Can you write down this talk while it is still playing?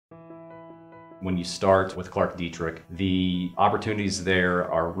When you start with ClarkDietrich, the opportunities there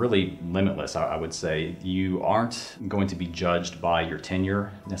are really limitless, I would say. You aren't going to be judged by your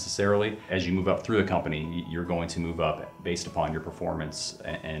tenure necessarily. As you move up through the company, you're going to move up based upon your performance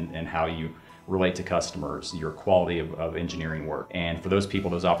and how you relate to customers, your quality of engineering work. And for those people,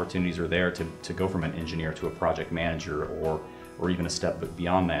 those opportunities are there to go from an engineer to a project manager or even a step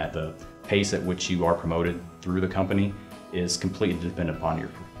beyond that. The pace at which you are promoted through the company is completely dependent upon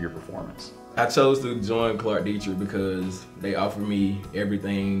your performance. I chose to join ClarkDietrich because they offered me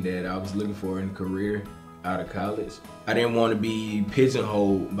everything that I was looking for in a career out of college. I didn't want to be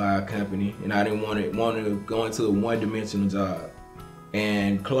pigeonholed by a company, and I didn't want to go into a one-dimensional job.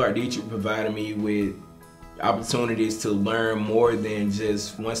 And ClarkDietrich provided me with opportunities to learn more than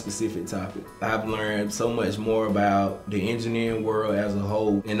just one specific topic. I've learned so much more about the engineering world as a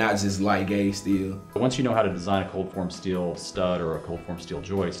whole, and not just light gauge steel. Once you know how to design a cold form steel stud or a cold form steel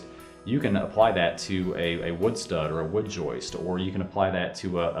joist, you can apply that to a wood stud or a wood joist, or you can apply that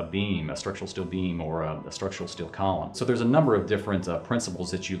to a beam, a structural steel beam, or a structural steel column. So there's a number of different principles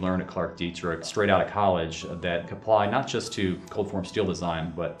that you learn at ClarkDietrich straight out of college that apply not just to cold form steel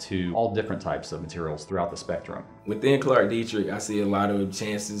design, but to all different types of materials throughout the spectrum. Within ClarkDietrich, I see a lot of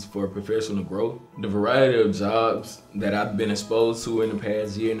chances for professional growth. The variety of jobs that I've been exposed to in the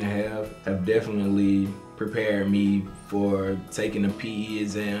past year and a half have definitely prepared me for taking the PE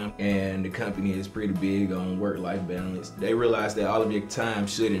exam, and the company is pretty big on work-life balance. They realize that all of your time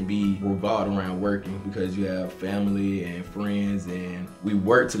shouldn't be revolved around working, because you have family and friends, and we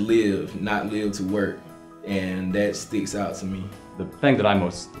work to live, not live to work, and that sticks out to me. The thing that I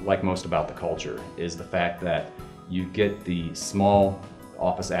like most about the culture is the fact that you get the small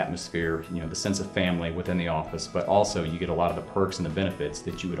office atmosphere, the sense of family within the office, but also you get a lot of the perks and the benefits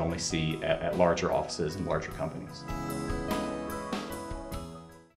that you would only see at larger offices and larger companies.